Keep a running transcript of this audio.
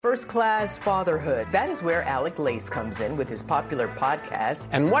First Class Fatherhood. That is where Alec Lace comes in with his popular podcast.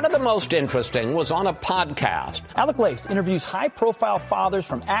 And one of the most interesting was on a podcast. Alec Lace interviews high-profile fathers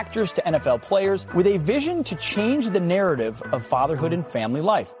from actors to NFL players with a vision to change the narrative of fatherhood and family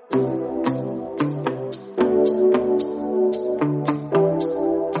life.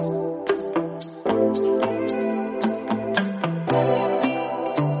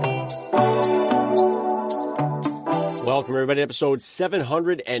 Welcome, everybody, to episode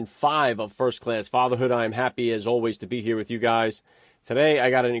 705 of First Class Fatherhood. I am happy, as always, to be here with you guys. Today, I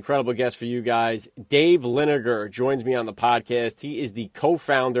got an incredible guest for you guys. Dave Liniger joins me on the podcast. He is the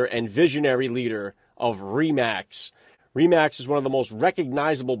co-founder and visionary leader of RE/MAX. RE/MAX is one of the most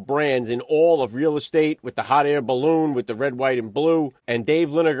recognizable brands in all of real estate, with the hot air balloon, with the red, white, and blue. And Dave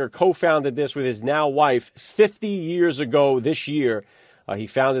Liniger co-founded this with his now wife 50 years ago this year. He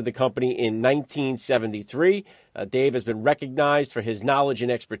founded the company in 1973. Dave has been recognized for his knowledge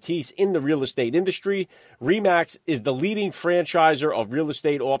and expertise in the real estate industry. RE/MAX is the leading franchisor of real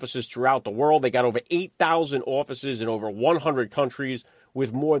estate offices throughout the world. They got over 8,000 offices in over 100 countries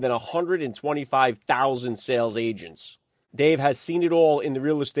with more than 125,000 sales agents. Dave has seen it all in the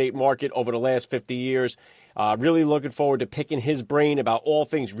real estate market over the last 50 years. Really looking forward to picking his brain about all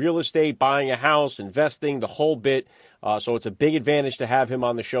things real estate, buying a house, investing, the whole bit. So it's a big advantage to have him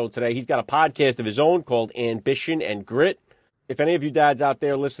on the show today. He's got a podcast of his own called Ambition and Grit. If any of you dads out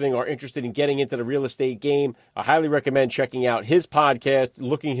there listening are interested in getting into the real estate game, I highly recommend checking out his podcast,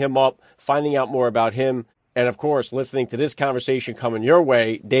 looking him up, finding out more about him. And, of course, listening to this conversation coming your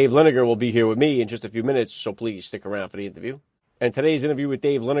way, Dave Liniger will be here with me in just a few minutes, so please stick around for the interview. And today's interview with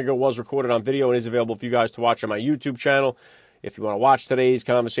Dave Liniger was recorded on video and is available for you guys to watch on my YouTube channel. If you want to watch today's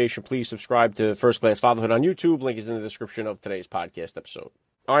conversation, please subscribe to First Class Fatherhood on YouTube. Link is in the description of today's podcast episode.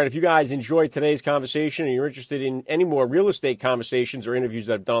 All right, if you guys enjoyed today's conversation and you're interested in any more real estate conversations or interviews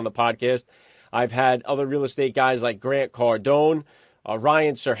that I've done on the podcast, I've had other real estate guys like Grant Cardone,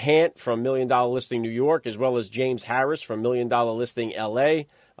 Ryan Serhant from $1 Million Listing New York, as well as James Harris from $1 Million Listing LA,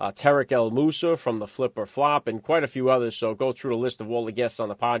 Tarek El Moussa from the Flip or Flop, and quite a few others. So go through the list of all the guests on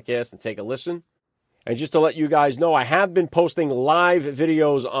the podcast and take a listen. And just to let you guys know, I have been posting live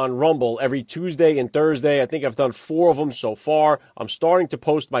videos on Rumble every Tuesday and Thursday. I think I've done 4 of them so far. I'm starting to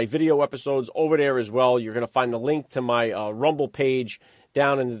post my video episodes over there as well. You're going to find the link to my Rumble page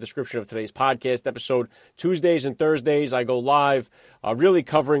down in the description of today's podcast episode. Tuesdays and Thursdays, I go live, really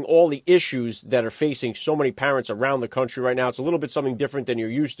covering all the issues that are facing so many parents around the country right now. It's a little bit something different than you're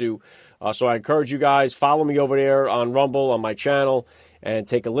used to. So I encourage you guys, follow me over there on Rumble, on my channel, and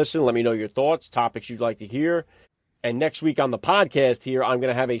take a listen. Let me know your thoughts, topics you'd like to hear. And next week on the podcast here, I'm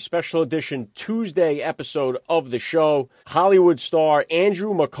going to have a special edition Tuesday episode of the show. Hollywood star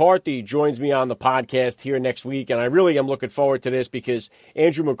Andrew McCarthy joins me on the podcast here next week. And I really am looking forward to this because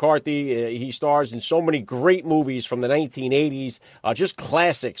Andrew McCarthy, he stars in so many great movies from the 1980s, just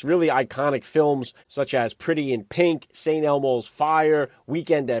classics, really iconic films such as Pretty in Pink, St. Elmo's Fire,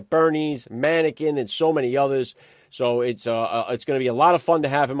 Weekend at Bernie's, Mannequin, and so many others. So it's going to be a lot of fun to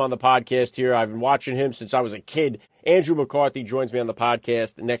have him on the podcast here. I've been watching him since I was a kid. Andrew McCarthy joins me on the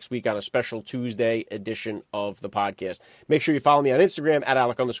podcast next week on a special Tuesday edition of the podcast. Make sure you follow me on Instagram at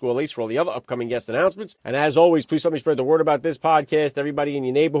Alec_Lace for all the other upcoming guest announcements. And as always, please help me spread the word about this podcast, everybody in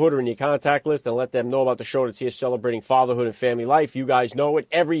your neighborhood or in your contact list, and let them know about the show that's here celebrating fatherhood and family life. You guys know it.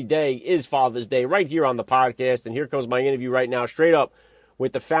 Every day is Father's Day right here on the podcast. And here comes my interview right now, straight up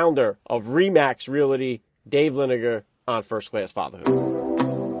with the founder of RE/MAX Realty, Dave Liniger, on First Class Fatherhood.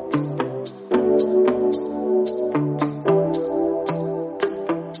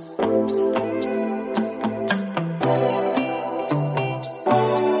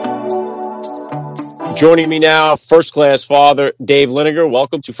 Joining me now, First Class Father, Dave Liniger.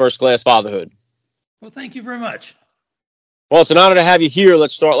 Welcome to First Class Fatherhood. Well, thank you very much. Well, it's an honor to have you here.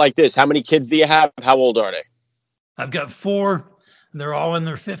 Let's start like this. How many kids do you have? How old are they? I've got 4. They're all in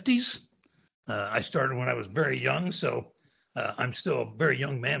their 50s. I started when I was very young, so I'm still a very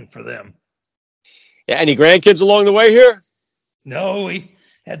young man for them. Yeah, any grandkids along the way here? No, we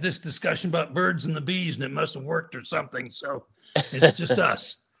had this discussion about birds and the bees, and it must have worked or something, so it's just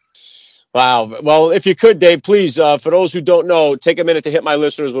us. Wow. Well, if you could, Dave, please, for those who don't know, take a minute to hit my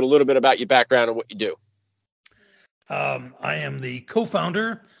listeners with a little bit about your background and what you do. I am the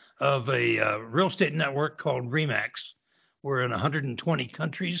co-founder of a real estate network called RE/MAX. We're in 120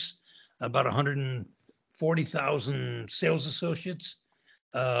 countries, about 140,000 sales associates.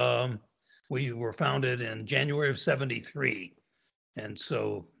 We were founded in January of '73. And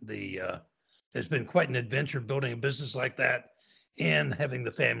so it's been quite an adventure building a business like that and having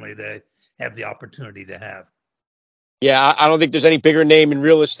the family that I have the opportunity to have. Yeah, I don't think there's any bigger name in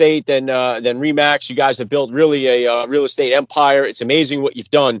real estate than Remax. You guys have built really a real estate empire. It's amazing what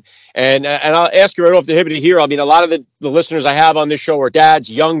you've done. And I'll ask you right off the hip here. I mean, a lot of the listeners I have on this show are dads,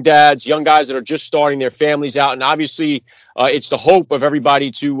 young guys that are just starting their families out. And obviously, it's the hope of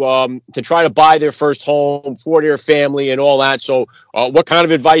everybody to try to buy their first home for their family and all that. So, what kind of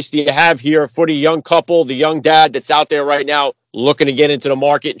advice do you have here for the young couple, the young dad that's out there right now looking to get into the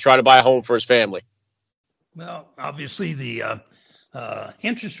market and try to buy a home for his family? Well, obviously, the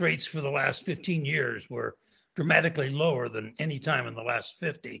interest rates for the last 15 years were dramatically lower than any time in the last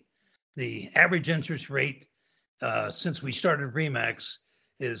 50. The average interest rate since we started Remax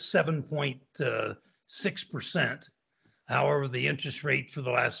is 7.6%. However, the interest rate for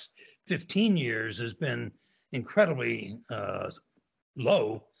the last 15 years has been incredibly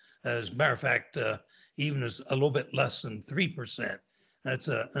low. As a matter of fact, even as a little bit less than 3%. That's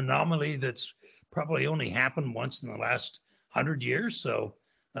an anomaly that's probably only happened once in the last 100 years, so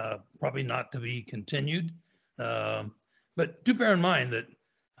probably not to be continued. But do bear in mind that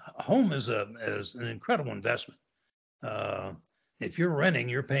a home is an incredible investment. If you're renting,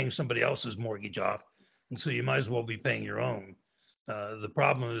 you're paying somebody else's mortgage off, and so you might as well be paying your own. The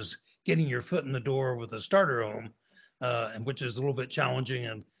problem is getting your foot in the door with a starter home, and which is a little bit challenging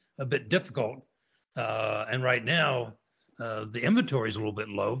and a bit difficult. And right now, the inventory is a little bit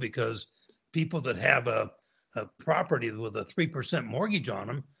low because people that have a property with a 3% mortgage on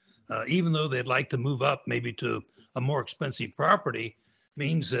them, even though they'd like to move up maybe to a more expensive property,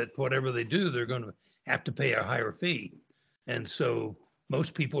 means that whatever they do, they're going to have to pay a higher fee. And so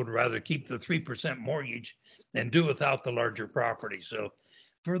most people would rather keep the 3% mortgage and do without the larger property. So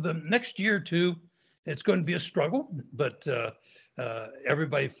for the next year or two, it's going to be a struggle, but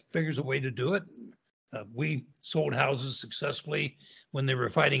everybody figures a way to do it. We sold houses successfully when they were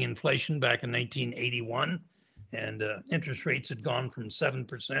fighting inflation back in 1981, and interest rates had gone from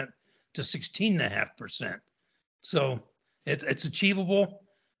 7% to 16.5%. So it's achievable,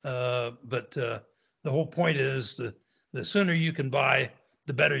 but the whole point is the sooner you can buy,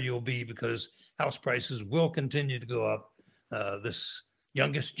 the better you'll be, because house prices will continue to go up. This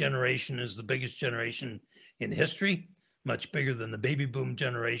youngest generation is the biggest generation in history, much bigger than the baby boom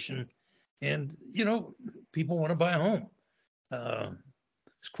generation. And, people want to buy a home.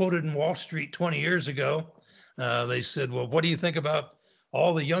 It's quoted in Wall Street 20 years ago. They said, well, what do you think about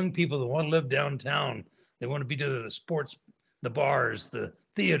all the young people that want to live downtown? They want to be to the sports, the bars, the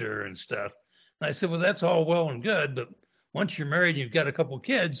theater and stuff. And I said, well, that's all well and good, but once you're married and you've got a couple of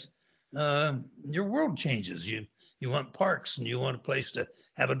kids, your world changes. You want parks, and you want a place to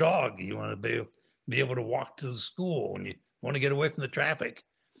have a dog. You want to be able to walk to the school, and you want to get away from the traffic.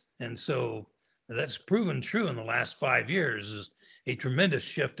 And so that's proven true in the last 5 years, is a tremendous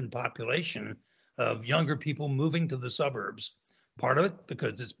shift in population of younger people moving to the suburbs. Part of it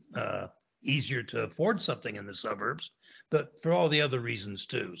because it's easier to afford something in the suburbs, but for all the other reasons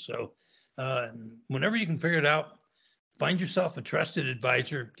too. So whenever you can figure it out, find yourself a trusted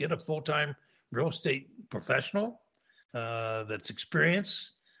advisor, get a full-time real estate professional that's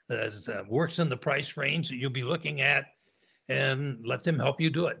experienced, that works in the price range that you'll be looking at, and let them help you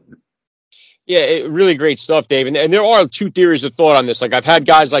do it. Yeah, really great stuff, Dave. And there are two theories of thought on this. Like, I've had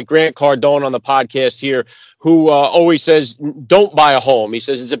guys like Grant Cardone on the podcast here who always says, don't buy a home. He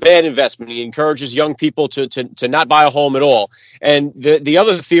says it's a bad investment. He encourages young people to not buy a home at all. And the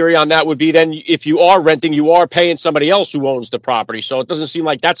other theory on that would be, then if you are renting, you are paying somebody else who owns the property. So it doesn't seem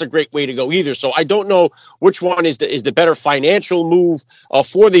like that's a great way to go either. So I don't know which one is the better financial move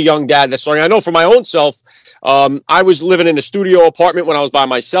for the young dad that's starting. I know for my own self, I was living in a studio apartment when I was by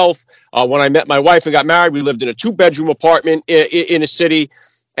myself. When I met my wife and got married, we lived in a 2-bedroom apartment in a city.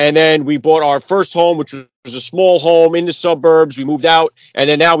 And then we bought our first home, which was a small home in the suburbs. We moved out, and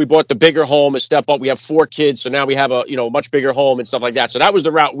then now we bought the bigger home, a step up. We have 4 kids, so now we have a much bigger home and stuff like that. So that was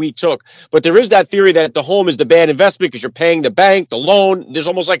the route we took. But there is that theory that the home is the bad investment because you're paying the bank, the loan. There's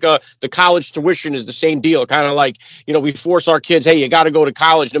almost like the college tuition is the same deal. Kind of like, we force our kids, hey, you got to go to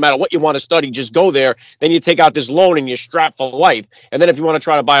college no matter what you want to study, just go there. Then you take out this loan and you're strapped for life. And then if you want to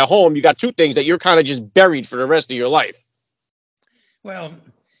try to buy a home, you got 2 things that you're kind of just buried for the rest of your life. Well,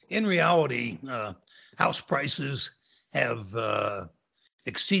 in reality, house prices have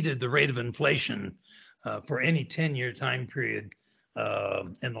exceeded the rate of inflation for any 10-year time period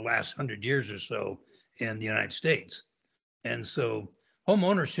in the last 100 years or so in the United States. And so home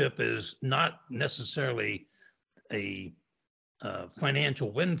ownership is not necessarily a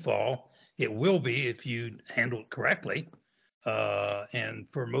financial windfall. It will be if you handle it correctly. And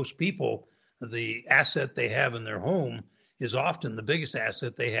for most people, the asset they have in their home is often the biggest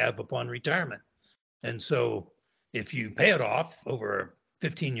asset they have upon retirement. And so If you pay it off over a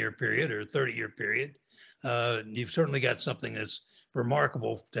 15-year period or a 30-year period, you've certainly got something that's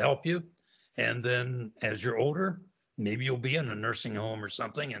remarkable to help you. And then as you're older, maybe you'll be in a nursing home or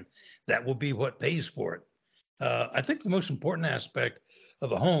something, and that will be what pays for it. I think the most important aspect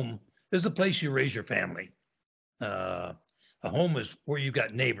of a home is the place you raise your family. A home is where you've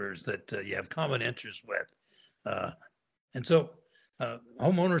got neighbors that you have common interests with. And so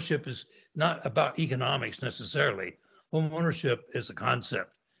home ownership is not about economics necessarily. Home ownership is a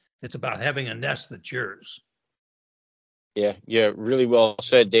concept. It's about having a nest that's yours. Yeah, really well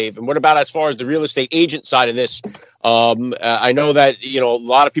said, Dave. And what about as far as the real estate agent side of this? I know that, a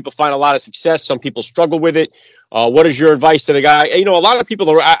lot of people find a lot of success. Some people struggle with it. What is your advice to the guy? A lot of people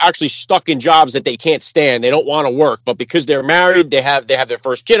are actually stuck in jobs that they can't stand. They don't want to work, but because they're married, they have their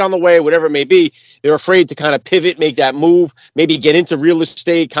first kid on the way, whatever it may be. They're afraid to kind of pivot, make that move, maybe get into real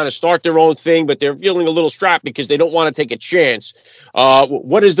estate, kind of start their own thing, but they're feeling a little strapped because they don't want to take a chance.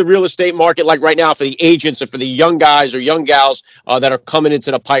 What is the real estate market like right now for the agents and for the young guys or young gals that are coming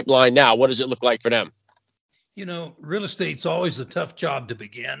into the pipeline now? What does it look like for them? Real estate's always a tough job to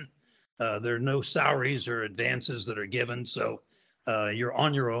begin. There are no salaries or advances that are given, so you're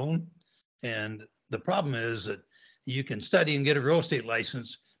on your own. And the problem is that you can study and get a real estate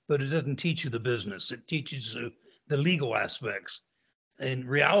license, but it doesn't teach you the business. It teaches you the legal aspects. In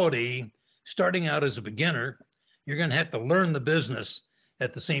reality, starting out as a beginner, you're going to have to learn the business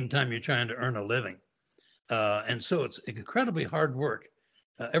at the same time you're trying to earn a living. And so it's incredibly hard work.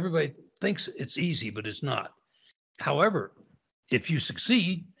 Everybody thinks it's easy, but it's not. However, if you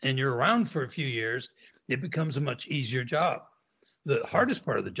succeed and you're around for a few years, it becomes a much easier job. The hardest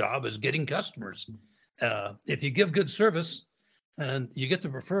part of the job is getting customers. If you give good service and you get the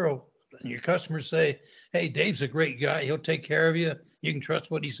referral and your customers say, hey, Dave's a great guy, he'll take care of you, you can trust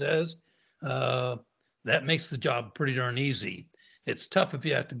what he says, that makes the job pretty darn easy. It's tough if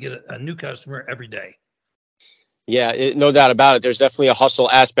you have to get a new customer every day. Yeah, no doubt about it. There's definitely a hustle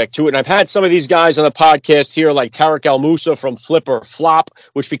aspect to it. And I've had some of these guys on the podcast here, like Tarek El Moussa from Flip or Flop,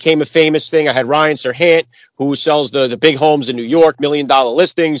 which became a famous thing. I had Ryan Serhant, who sells the big homes in New York, $1 million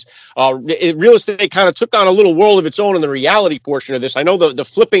listings. Real estate kind of took on a little world of its own in the reality portion of this. I know the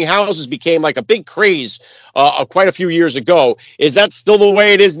flipping houses became like a big craze quite a few years ago. Is that still the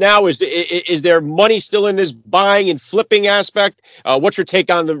way it is now? Is there money still in this buying and flipping aspect? What's your take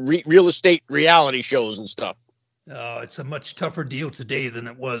on the real estate reality shows and stuff? It's a much tougher deal today than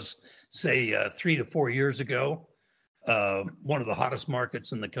it was, say, 3 to 4 years ago. One of the hottest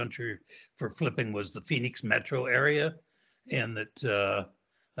markets in the country for flipping was the Phoenix metro area, and that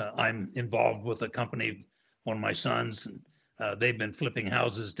I'm involved with a company, one of my sons, and they've been flipping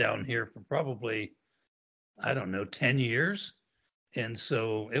houses down here for probably, 10 years. And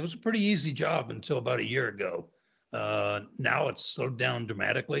so it was a pretty easy job until about a year ago. Now it's slowed down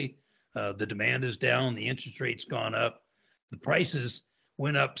dramatically. The demand is down, the interest rate's gone up, the prices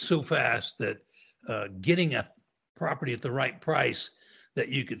went up so fast that getting a property at the right price that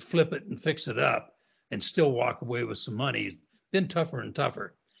you could flip it and fix it up and still walk away with some money has been tougher and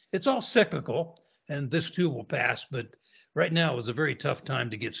tougher. It's all cyclical, and this too will pass, but right now is a very tough time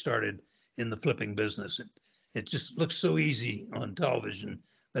to get started in the flipping business. It just looks so easy on television,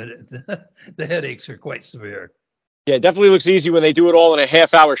 but the headaches are quite severe. Yeah, it definitely looks easy when they do it all in a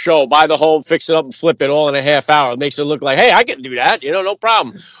half-hour show. Buy the home, fix it up, and flip it all in a half hour. It makes it look like, hey, I can do that. No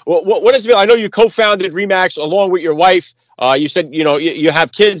problem. What is it? I know you co-founded Remax along with your wife. You said, you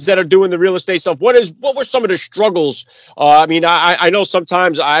have kids that are doing the real estate stuff. What were some of the struggles? I know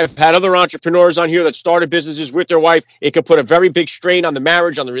sometimes I've had other entrepreneurs on here that started businesses with their wife. It could put a very big strain on the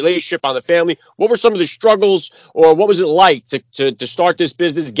marriage, on the relationship, on the family. What were some of the struggles, or what was it like to start this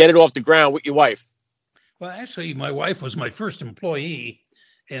business, get it off the ground with your wife? Well, actually, my wife was my first employee,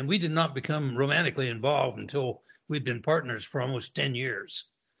 and we did not become romantically involved until we'd been partners for almost 10 years.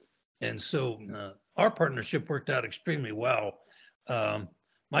 And so our partnership worked out extremely well.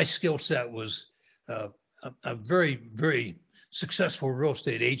 My skill set was a very, very successful real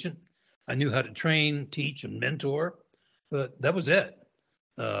estate agent. I knew how to train, teach, and mentor, but that was it.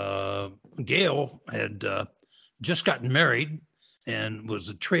 Gail had just gotten married and was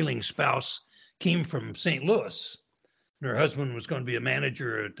a trailing spouse, came from St. Louis, and her husband was going to be a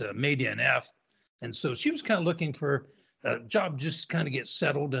manager at Media NF. And so she was kind of looking for a job just kind of get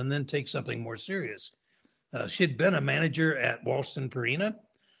settled and then take something more serious. She had been a manager at Walston Purina,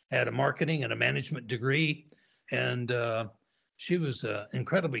 had a marketing and a management degree, and she was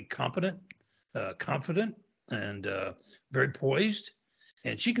incredibly competent, confident, and very poised.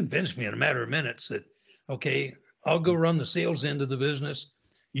 And she convinced me in a matter of minutes that, okay, I'll go run the sales end of the business.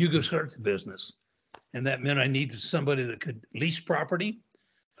 You go start the business. And that meant I needed somebody that could lease property,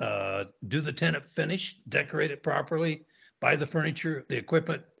 do the tenant finish, decorate it properly, buy the furniture, the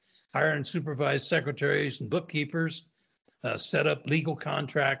equipment, hire and supervise secretaries and bookkeepers, set up legal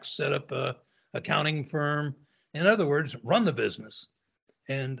contracts, set up a accounting firm. In other words, run the business.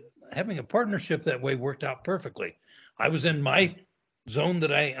 And having a partnership that way worked out perfectly. I was in my zone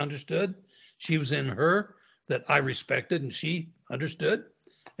that I understood. She was in her that I respected and she understood.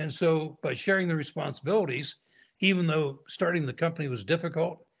 And so by sharing the responsibilities, even though starting the company was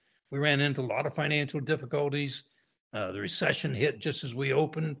difficult, we ran into a lot of financial difficulties. The recession hit just as we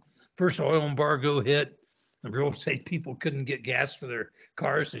opened. First oil embargo hit. The real estate people couldn't get gas for their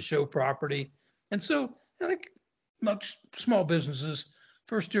cars to show property. And so, like most small businesses,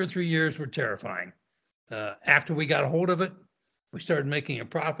 first 2 or 3 years were terrifying. After we got a hold of it, we started making a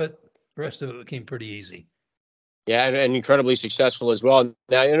profit. The rest of it became pretty easy. Yeah, and incredibly successful as well.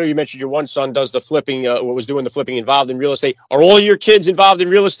 Now, I know you mentioned your one son does the flipping, was doing the flipping, involved in real estate. Are all your kids involved in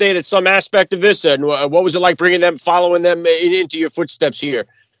real estate at some aspect of this? And what was it like bringing them, following them into your footsteps here?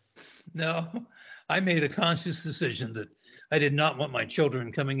 No, I made a conscious decision that I did not want my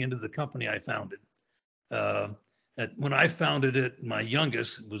children coming into the company I founded. When I founded it, my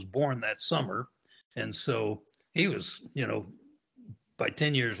youngest was born that summer. And so he was, by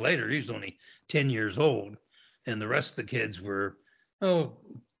 10 years later, he was only 10 years old. And the rest of the kids were,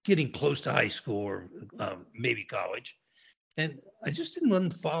 getting close to high school or maybe college. And I just didn't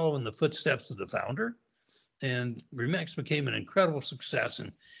want to follow in the footsteps of the founder. And Remax became an incredible success.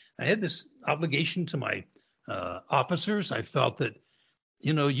 And I had this obligation to my officers. I felt that,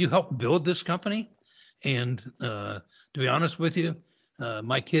 you helped build this company. And to be honest with you,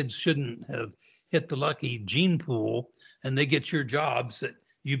 my kids shouldn't have hit the lucky gene pool and they get your jobs that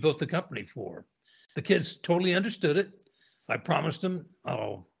you built the company for. The kids totally understood it. I promised them,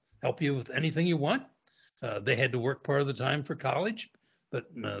 I'll help you with anything you want. They had to work part of the time for college, but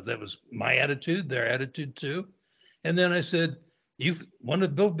that was my attitude, their attitude too. And then I said, you want to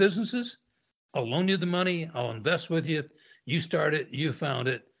build businesses? I'll loan you the money. I'll invest with you. You start it, you found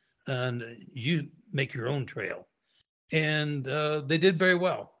it, and you make your own trail. And they did very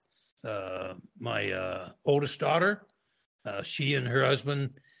well. My oldest daughter, she and her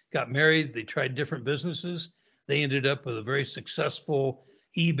husband got married. They tried different businesses. They ended up with a very successful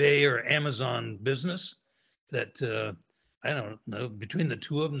eBay or Amazon business that, I don't know, between the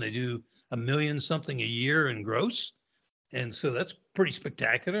two of them, they do $1 million something a year in gross. And so that's pretty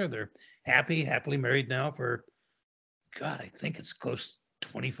spectacular. They're happily married now for, God, I think it's close to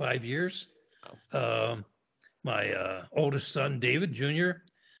 25 years. My oldest son, David Jr.,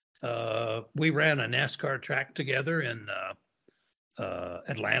 we ran a NASCAR track together in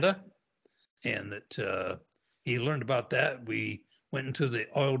Atlanta, and that he learned about that. We went into the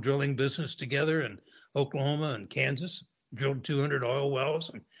oil drilling business together in Oklahoma and Kansas, drilled 200 oil wells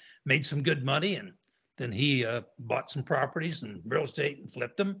and made some good money. And then he bought some properties and real estate and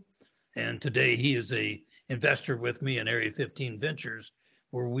flipped them. And today he is a investor with me in Area 15 Ventures,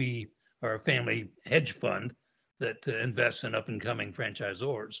 where we are a family hedge fund that invests in up and coming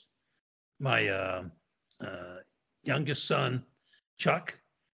franchisors. My youngest son, Chuck,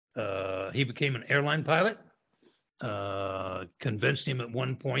 he became an airline pilot. Convinced him at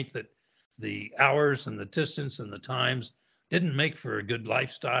one point that the hours and the distance and the times didn't make for a good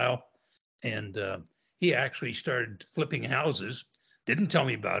lifestyle. And he actually started flipping houses, didn't tell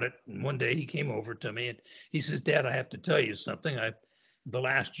me about it. And one day he came over to me and he says, Dad, I have to tell you something. The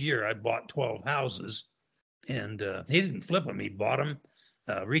last year I bought 12 houses, and he didn't flip them. He bought them,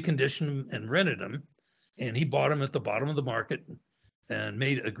 reconditioned them and rented them. And he bought them at the bottom of the market and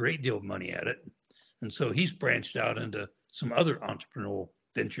made a great deal of money at it. And so he's branched out into some other entrepreneurial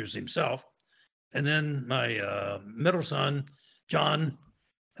ventures himself. And then my middle son, John,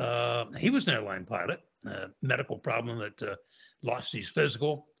 he was an airline pilot, medical problem that lost his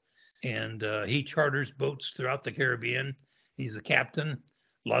physical. And he charters boats throughout the Caribbean. He's a captain,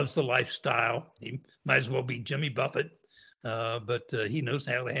 loves the lifestyle. He might as well be Jimmy Buffett, but he knows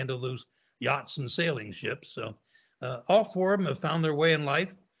how to handle those yachts and sailing ships. So all four of them have found their way in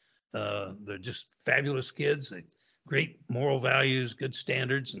life. They're just fabulous kids, great moral values, good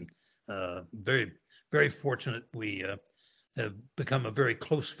standards, and very, very fortunate we have become a very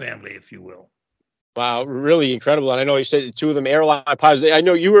close family, if you will. Wow, really incredible. And I know you said two of them airline pilots. I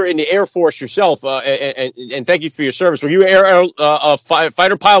know you were in the Air Force yourself, and thank you for your service. Were you a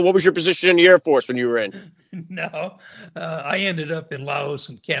fighter pilot? What was your position in the Air Force when you were in? No, I ended up in Laos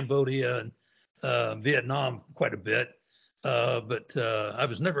and Cambodia and Vietnam quite a bit, but I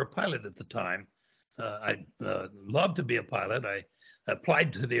was never a pilot at the time. I loved to be a pilot.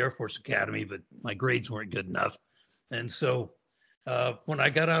 applied to the Air Force Academy, but my grades weren't good enough. And so when I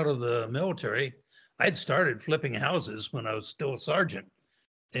got out of the military, I'd started flipping houses when I was still a sergeant.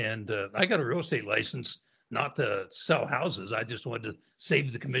 And I got a real estate license, not to sell houses. I just wanted to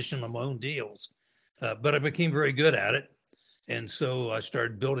save the commission on my own deals. But I became very good at it. And so I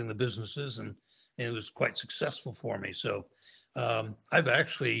started building the businesses, and it was quite successful for me. So I've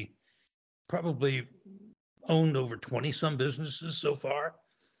actually probably owned over 20 some businesses so far.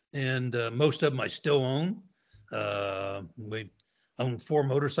 And most of them I still own. We own 4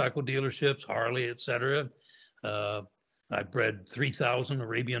 motorcycle dealerships, Harley, etc. I bred 3,000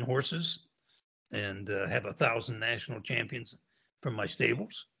 Arabian horses and have 1,000 national champions from my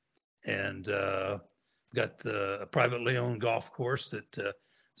stables. And got a privately owned golf course that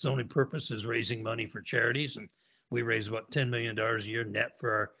its only purpose is raising money for charities. And we raise about $10 million a year net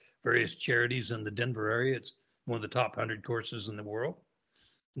for our various charities in the Denver area. It's one of the top 100 courses in the world.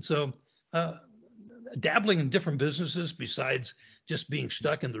 And so dabbling in different businesses besides just being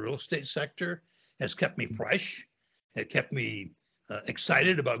stuck in the real estate sector has kept me fresh. It kept me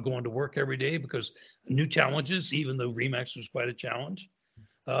excited about going to work every day because new challenges, even though RE/MAX was quite a challenge.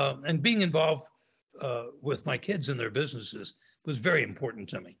 And being involved with my kids in their businesses was very important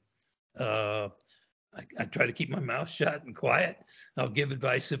to me. I try to keep my mouth shut and quiet. I'll give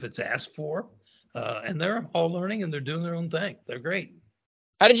advice if it's asked for. And they're all learning and they're doing their own thing. They're great.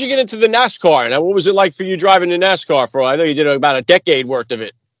 How did you get into the NASCAR? Now, what was it like for you driving the NASCAR for? I know you did about a decade worth of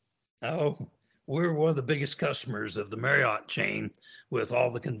it. Oh, we're one of the biggest customers of the Marriott chain with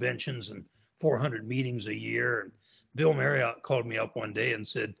all the conventions and 400 meetings a year. And Bill Marriott called me up one day and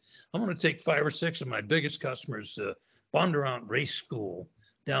said, I'm going to take 5 or 6 of my biggest customers to Bondurant Race School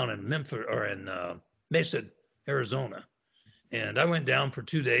down in Memphis or in Mesa, Arizona. And I went down for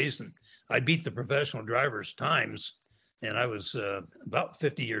 2 days and I beat the professional drivers' times. And I was about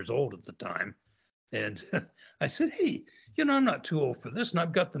 50 years old at the time. And I said, hey, I'm not too old for this and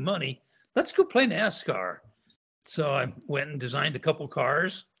I've got the money. Let's go play NASCAR. So I went and designed a couple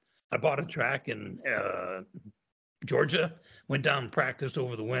cars. I bought a track in Georgia, went down and practiced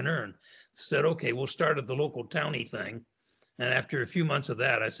over the winter and said, okay, we'll start at the local towny thing. And after a few months of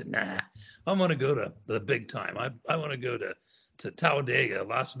that, I said, nah, I want to go to the big time. I want to go to Talladega,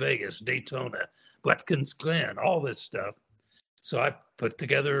 Las Vegas, Daytona, Watkins Glen, all this stuff. So I put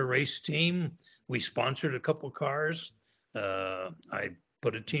together a race team. We sponsored a couple cars. I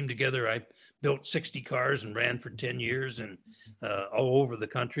put a team together. I built 60 cars and ran for 10 years and all over the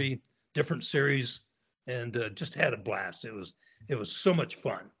country, different series, and just had a blast. It was so much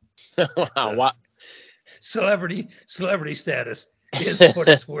fun. Wow. Celebrity status is what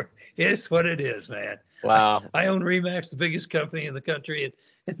it's worth. It's what it is, man. Wow. I own RE/MAX, the biggest company in the country,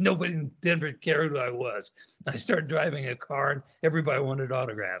 and nobody in Denver cared who I was. I started driving a car, and everybody wanted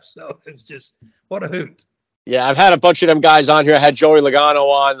autographs. So it was just, what a hoot. Yeah, I've had a bunch of them guys on here. I had Joey Logano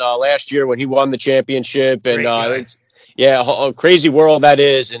on last year when he won the championship. And it's a crazy world that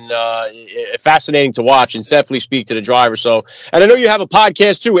is, and fascinating to watch and definitely speak to the driver. So, and I know you have a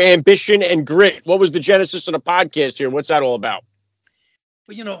podcast too, Ambition and Grit. What was the genesis of the podcast here? What's that all about?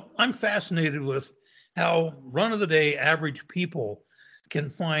 Well, I'm fascinated with how run-of-the-day average people can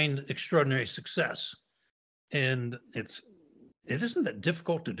find extraordinary success. And it isn't that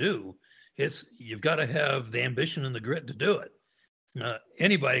difficult to do. You've got to have the ambition and the grit to do it.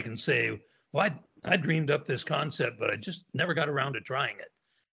 Anybody can say, well, I dreamed up this concept, but I just never got around to trying it.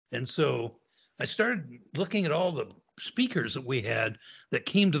 And so I started looking at all the speakers that we had that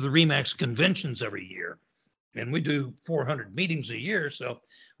came to the RE/MAX conventions every year. And we do 400 meetings a year. So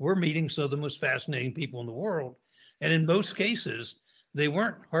we're meeting some of the most fascinating people in the world. And in most cases, they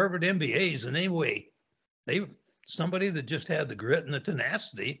weren't Harvard MBAs in any way. They were somebody that just had the grit and the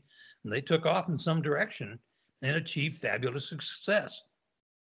tenacity, and they took off in some direction and achieved fabulous success.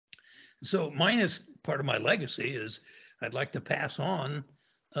 So mine is part of my legacy is I'd like to pass on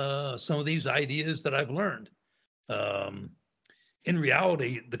some of these ideas that I've learned. In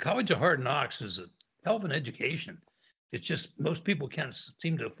reality, the College of Hard Knocks is a hell of an education. It's just most people can't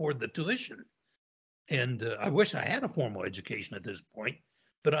seem to afford the tuition. And I wish I had a formal education at this point,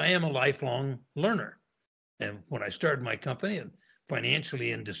 but I am a lifelong learner. And when I started my company and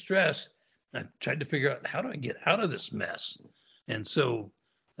financially in distress, I tried to figure out how do I get out of this mess. And so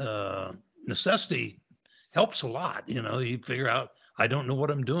necessity helps a lot. You figure out, I don't know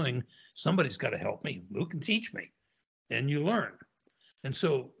what I'm doing. Somebody's got to help me. Who can teach me? And you learn. And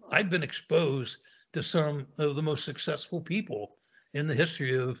so I've been exposed to some of the most successful people in the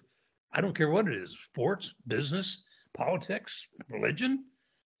history of, I don't care what it is, sports, business, politics, religion.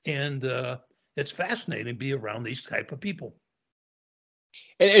 And it's fascinating to be around these type of people.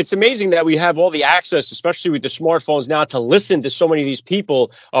 And it's amazing that we have all the access, especially with the smartphones now, to listen to so many of these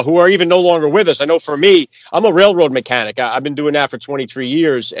people who are even no longer with us. I know for me, I'm a railroad mechanic. I've been doing that for 23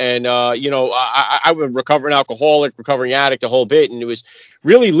 years. And, I was a recovering alcoholic, recovering addict, a whole bit. And it was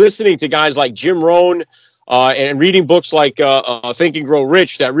really listening to guys like Jim Rohn, and reading books like Think and Grow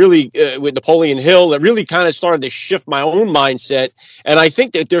Rich that really, with Napoleon Hill, that really kind of started to shift my own mindset. And I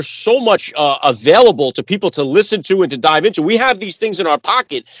think that there's so much available to people to listen to and to dive into. We have these things in our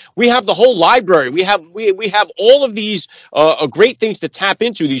pocket. We have the whole library. We have all of these great things to tap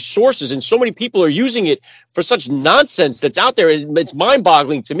into, these sources, and so many people are using it for such nonsense that's out there. It's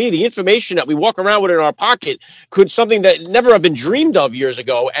mind-boggling to me. The information that we walk around with in our pocket could something that never have been dreamed of years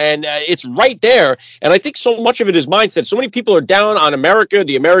ago, and it's right there. And I think so much of it is mindset. So many people are down on America,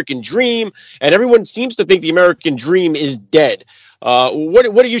 the American dream, and everyone seems to think the American dream is dead. What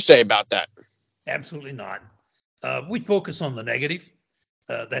do you say about that? Absolutely not. We focus on the negative.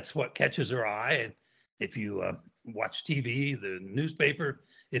 That's what catches our eye. And if you watch TV, the newspaper,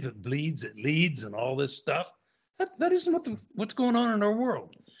 if it bleeds, it leads, and all this stuff. That isn't what's going on in our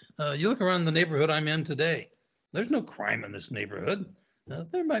world. You look around the neighborhood I'm in today. There's no crime in this neighborhood.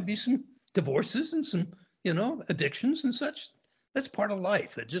 There might be some divorces and some, addictions and such. That's part of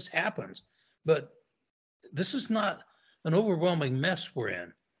life. It just happens. But this is not an overwhelming mess we're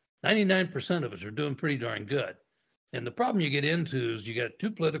in. 99% of us are doing pretty darn good. And the problem you get into is you got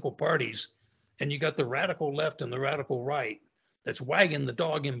two political parties, and you got the radical left and the radical right that's wagging the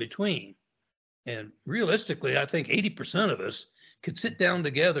dog in between. And realistically, I think 80% of us could sit down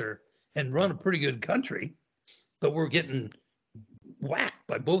together and run a pretty good country, but we're getting whacked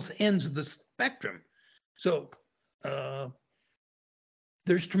by both ends of the spectrum. So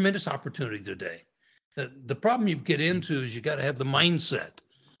there's tremendous opportunity today. The problem you get into is you got to have the mindset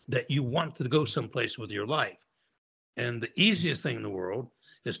that you want to go someplace with your life. And the easiest thing in the world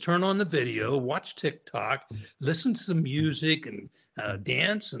is turn on the video, watch TikTok, listen to some music, and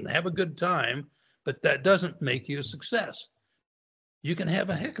dance and have a good time. But that doesn't make you a success. You can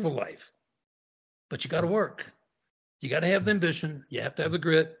have a heck of a life, but you got to work. You got to have the ambition. You have to have the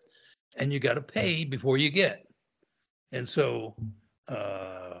grit, and you got to pay before you get. And so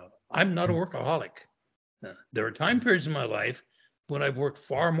I'm not a workaholic. There are time periods in my life when I've worked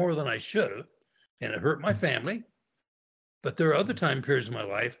far more than I should have, and it hurt my family. But there are other time periods in my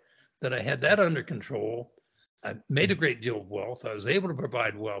life that I had that under control. I made a great deal of wealth. I was able to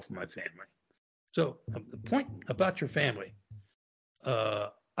provide well for my family. So the point about your family, I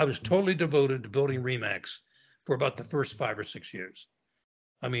was totally devoted to building Remax for about the first 5 or 6 years.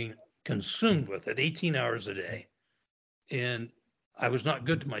 I mean, consumed with it 18 hours a day. And I was not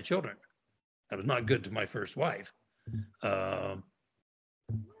good to my children. I was not good to my first wife. I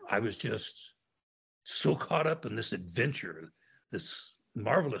was just so caught up in this adventure, this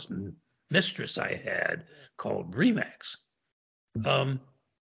marvelous mistress I had called Remax. I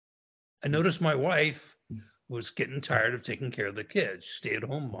noticed my wife was getting tired of taking care of the kids,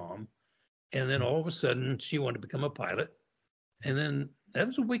 stay-at-home mom. And then all of a sudden, she wanted to become a pilot. And then that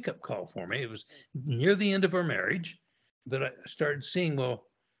was a wake-up call for me. It was near the end of our marriage, but I started seeing, well,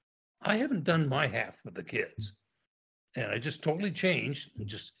 I haven't done my half with the kids. And I just totally changed. It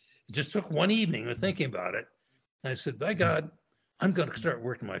just took one evening of thinking about it. I said, by God, I'm going to start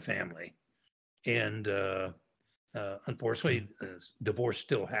working my family. And unfortunately, divorce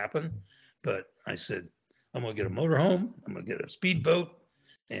still happened. But I said, I'm going to get a motorhome. I'm going to get a speedboat.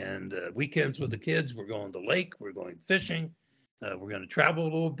 And weekends with the kids, we're going to the lake. We're going fishing. We're going to travel a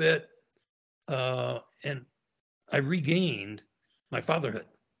little bit. And I regained my fatherhood.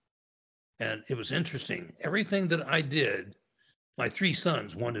 And it was interesting. Everything that I did, my 3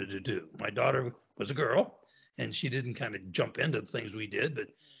 sons wanted to do. My daughter was a girl, and she didn't kind of jump into the things we did. But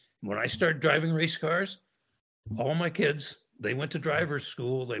when I started driving race cars, all my kids, they went to driver's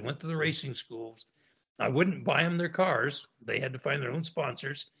school. They went to the racing schools. I wouldn't buy them their cars. They had to find their own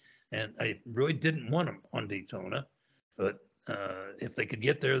sponsors. And I really didn't want them on Daytona. But if they could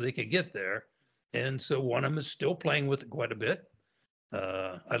get there, they could get there. And so one of them is still playing with it quite a bit.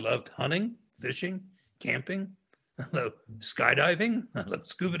 I loved hunting, fishing, camping. I loved skydiving. I loved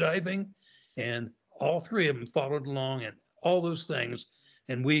scuba diving. And all 3 of them followed along and all those things.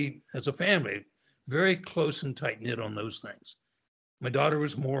 And we, as a family, very close and tight-knit on those things. My daughter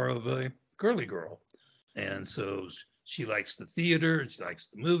was more of a girly girl. And so she likes the theater, she likes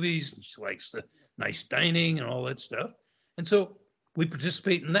the movies, and she likes the nice dining and all that stuff. And so we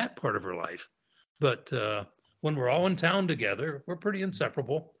participate in that part of her life. But when we're all in town together, we're pretty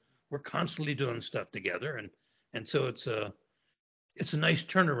inseparable. We're constantly doing stuff together. And so it's a nice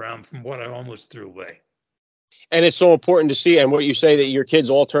turnaround from what I almost threw away. And it's so important to see, and what you say, that your kids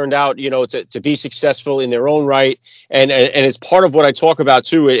all turned out, to be successful in their own right. And it's part of what I talk about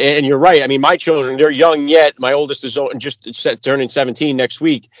too. And you're right. I mean, my children, they're young yet. My oldest is just turning 17 next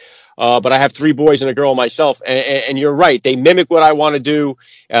week. But I have 3 boys and a girl myself, and you're right. They mimic what I want to do.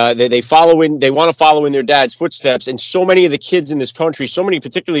 They follow in. They want to follow in their dad's footsteps. And so many of the kids in this country, so many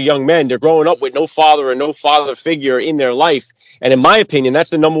particularly young men, they're growing up with no father or no father figure in their life. And in my opinion,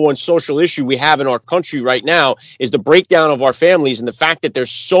 that's the number one social issue we have in our country right now, is the breakdown of our families and the fact that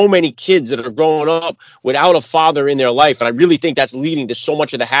there's so many kids that are growing up without a father in their life. And I really think that's leading to so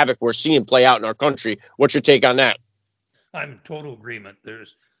much of the havoc we're seeing play out in our country. What's your take on that? I'm in total agreement.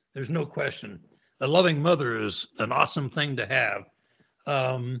 There's no question. A loving mother is an awesome thing to have.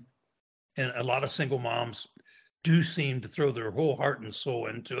 And a lot of single moms do seem to throw their whole heart and soul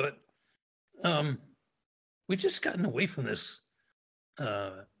into it. We've just gotten away from this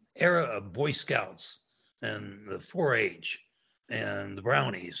era of Boy Scouts and the 4-H and the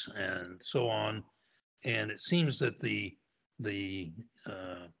Brownies and so on. And it seems that the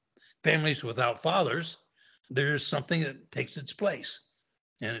families without fathers, there's something that takes its place.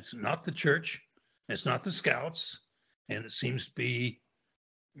 And it's not the church, it's not the Scouts, and it seems to be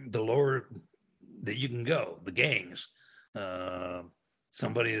the lower that you can go, the gangs.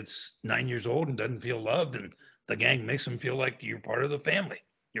 Somebody that's 9 years old and doesn't feel loved, and the gang makes them feel like you're part of the family,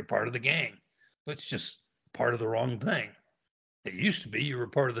 you're part of the gang. But it's just part of the wrong thing. It used to be you were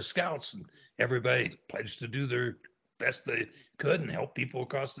part of the Scouts, and everybody pledged to do their best they could and help people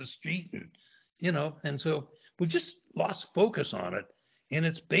across the street, and so we've just lost focus on it. And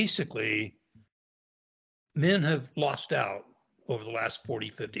it's basically, men have lost out over the last 40,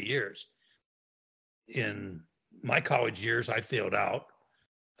 50 years. In my college years, I failed out.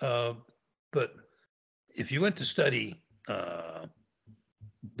 But if you went to study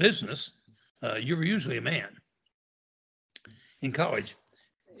business, you were usually a man. In college,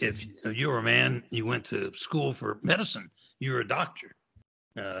 if you were a man, you went to school for medicine, you were a doctor.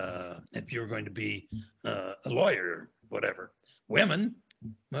 If you were going to be a lawyer or whatever. Women,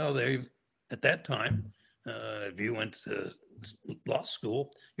 well, at that time, if you went to law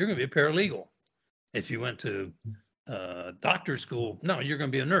school, you're going to be a paralegal. If you went to doctor school, no, you're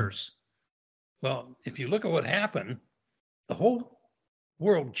going to be a nurse. Well, if you look at what happened, the whole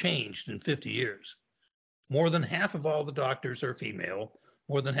world changed in 50 years. More than half of all the doctors are female.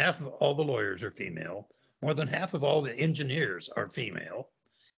 More than half of all the lawyers are female. More than half of all the engineers are female.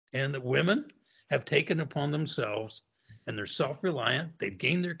 And the women have taken upon themselves, and they're self-reliant, they've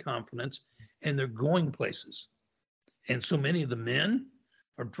gained their confidence, and they're going places. And so many of the men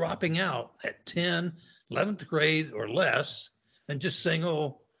are dropping out at 10, 11th grade or less, and just saying,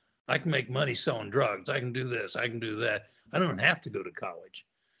 oh, I can make money selling drugs. I can do this. I can do that. I don't have to go to college.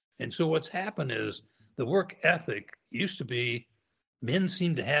 And so what's happened is the work ethic used to be men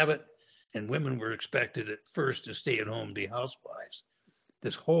seemed to have it, and women were expected at first to stay at home and be housewives.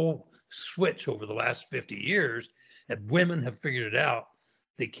 This whole switch over the last 50 years, that women have figured it out.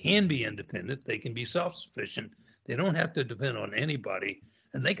 They can be independent. They can be self-sufficient. They don't have to depend on anybody,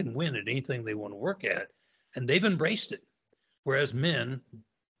 and they can win at anything they want to work at. And they've embraced it. Whereas men,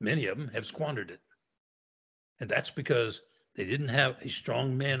 many of them, have squandered it. And that's because they didn't have a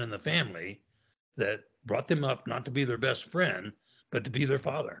strong man in the family that brought them up not to be their best friend, but to be their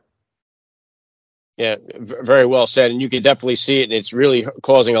father. Yeah, very well said. And you can definitely see it. And it's really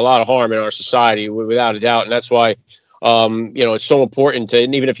causing a lot of harm in our society, without a doubt. And that's why, it's so important to,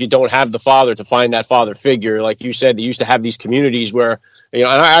 and even if you don't have the father, to find that father figure. Like you said, they used to have these communities where, and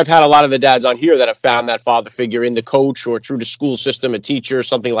I've had a lot of the dads on here that have found that father figure in the coach or through the school system, a teacher,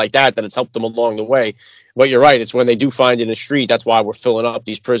 something like that, that has helped them along the way. But you're right. It's when they do find it in the street. That's why we're filling up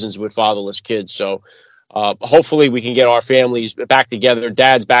these prisons with fatherless kids. So hopefully we can get our families back together,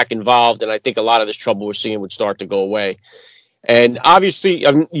 dads back involved. And I think a lot of this trouble we're seeing would start to go away. And obviously,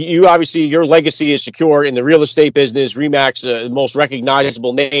 your legacy is secure in the real estate business. Remax, the most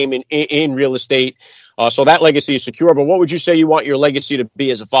recognizable name in real estate. So that legacy is secure. But what would you say you want your legacy to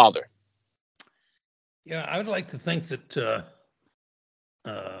be as a father? Yeah, I would like to think that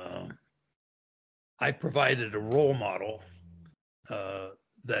I provided a role model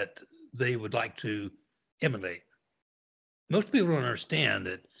that they would like to emulate. Most people don't understand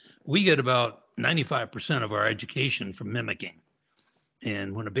that we get about 95% of our education from mimicking.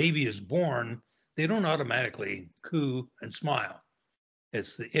 And when a baby is born, they don't automatically coo and smile.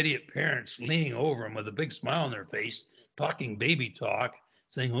 It's the idiot parents leaning over them with a big smile on their face, talking baby talk,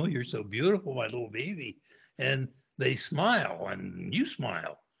 saying, oh, you're so beautiful, my little baby. And they smile and you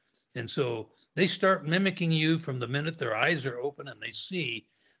smile. And so they start mimicking you from the minute their eyes are open and they see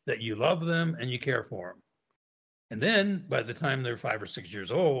that you love them and you care for them. And then by the time they're 5 or 6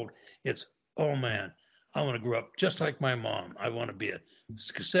 years old, it's, oh man, I want to grow up just like my mom. I want to be a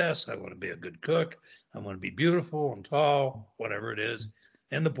success. I want to be a good cook. I want to be beautiful and tall, whatever it is.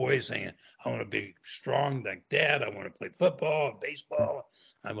 And the boy is saying, I want to be strong like dad. I want to play football and baseball.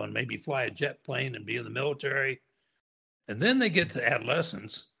 I want to maybe fly a jet plane and be in the military. And then they get to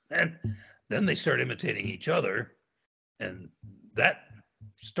adolescence, and then they start imitating each other. And that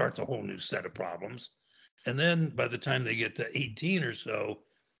starts a whole new set of problems. And then by the time they get to 18 or so,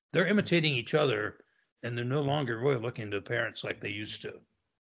 they're imitating each other, and they're no longer really looking to parents like they used to.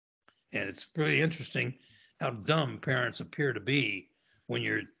 And it's really interesting how dumb parents appear to be when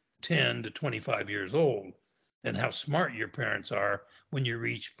you're 10 to 25 years old, and how smart your parents are when you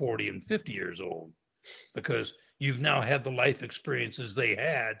reach 40 and 50 years old, because you've now had the life experiences they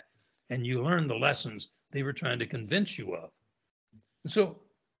had, and you learned the lessons they were trying to convince you of. And so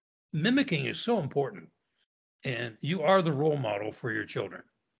mimicking is so important, and you are the role model for your children.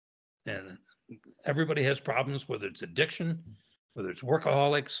 And everybody has problems, whether it's addiction, whether it's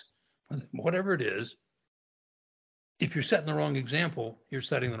workaholics, whatever it is. If you're setting the wrong example, you're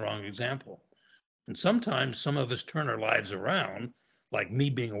setting the wrong example. And sometimes some of us turn our lives around, like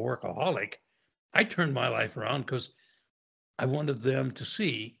me being a workaholic. I turned my life around because I wanted them to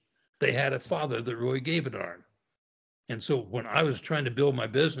see they had a father that really gave a darn. And so when I was trying to build my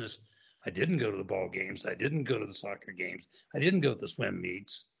business, I didn't go to the ball games. I didn't go to the soccer games. I didn't go to the swim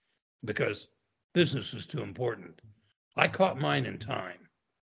meets because business was too important. I caught mine in time.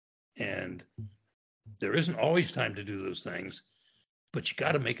 And there isn't always time to do those things, but you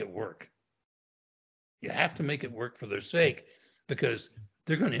got to make it work. You have to make it work for their sake, because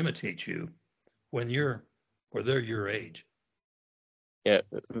they're going to imitate you when they're your age. Yeah,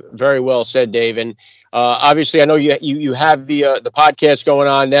 very well said, Dave. And obviously, I know you have the podcast going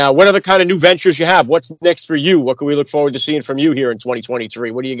on now. What other kind of new ventures you have? What's next for you? What can we look forward to seeing from you here in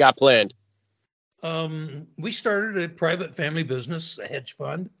 2023? What do you got planned? We started a private family business, a hedge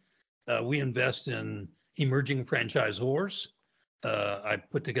fund. We invest in emerging franchisors. I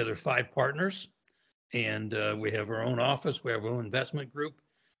put together 5 partners, and we have our own office. We have our own investment group.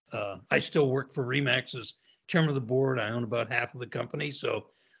 I still work for RE/MAX as chairman of the board. I own about half of the company, so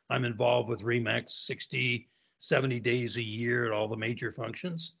I'm involved with RE/MAX 60, 70 days a year at all the major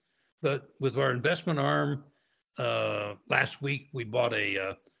functions. But with our investment arm, last week we bought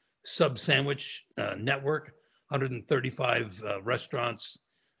a sub sandwich network, 135 restaurants,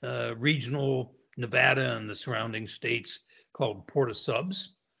 regional Nevada and the surrounding states, called Porta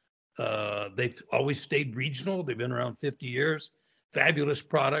Subs. They've always stayed regional. They've been around 50 years. Fabulous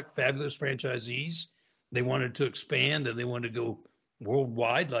product, fabulous franchisees. They wanted to expand, and they wanted to go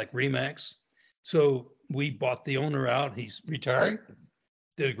worldwide like RE/MAX. So we bought the owner out. He's retired.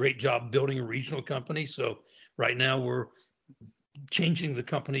 Did a great job building a regional company. So right now we're changing the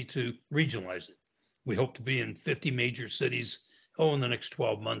company to regionalize it. We hope to be in 50 major cities in the next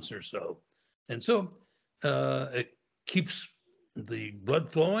 12 months or so. And so it keeps the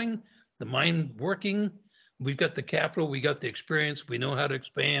blood flowing, the mind working. We've got the capital, we got the experience, we know how to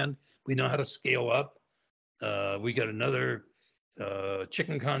expand, we know how to scale up. We got another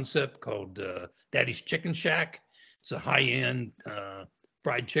chicken concept called Daddy's Chicken Shack. It's a high-end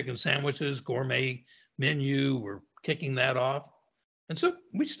fried chicken sandwiches, gourmet menu. We're kicking that off. And so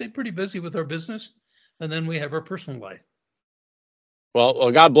we stay pretty busy with our business, and then we have our personal life.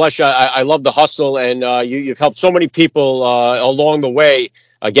 Well, God bless you. I love the hustle, and you've helped so many people along the way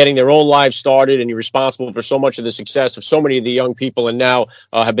getting their own lives started, and you're responsible for so much of the success of so many of the young people, and now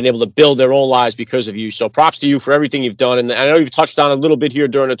have been able to build their own lives because of you. So props to you for everything you've done. And I know you've touched on a little bit here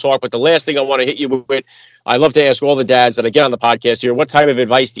during the talk, but the last thing I want to hit you with, I love to ask all the dads that I get on the podcast here, what type of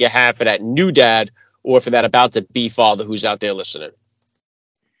advice do you have for that new dad or for that about-to-be father who's out there listening?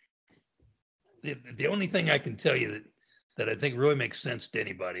 The only thing I can tell you that I think really makes sense to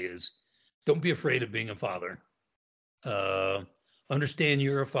anybody is don't be afraid of being a father. Understand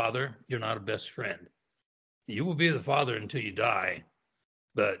you're a father. You're not a best friend. You will be the father until you die,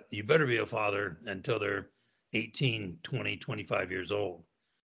 but you better be a father until they're 18, 20, 25 years old.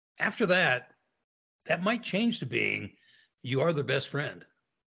 After that, that might change to being you are their best friend.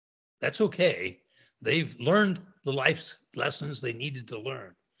 That's okay. They've learned the life lessons they needed to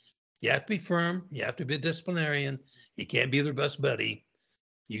learn. You have to be firm. You have to be a disciplinarian. You can't be their best buddy.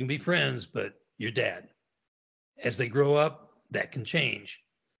 You can be friends, but you're dad. As they grow up, that can change.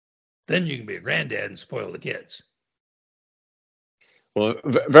 Then you can be a granddad and spoil the kids. Well,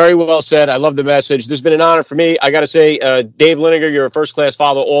 very well said. I love the message. This has been an honor for me. I got to say, Dave Liniger, you're a first-class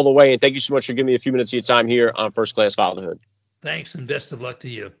father all the way, and thank you so much for giving me a few minutes of your time here on First Class Fatherhood. Thanks, and best of luck to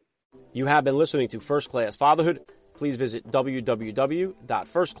you. You have been listening to First Class Fatherhood. please visit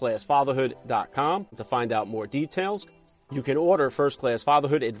www.firstclassfatherhood.com to find out more details. You can order First Class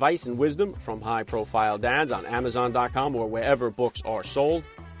Fatherhood Advice and Wisdom from high-profile dads on Amazon.com or wherever books are sold.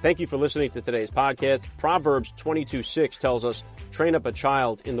 Thank you for listening to today's podcast. Proverbs 22:6 tells us, train up a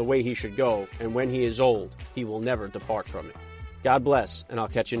child in the way he should go, and when he is old, he will never depart from it. God bless, and I'll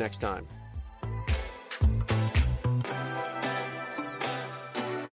catch you next time.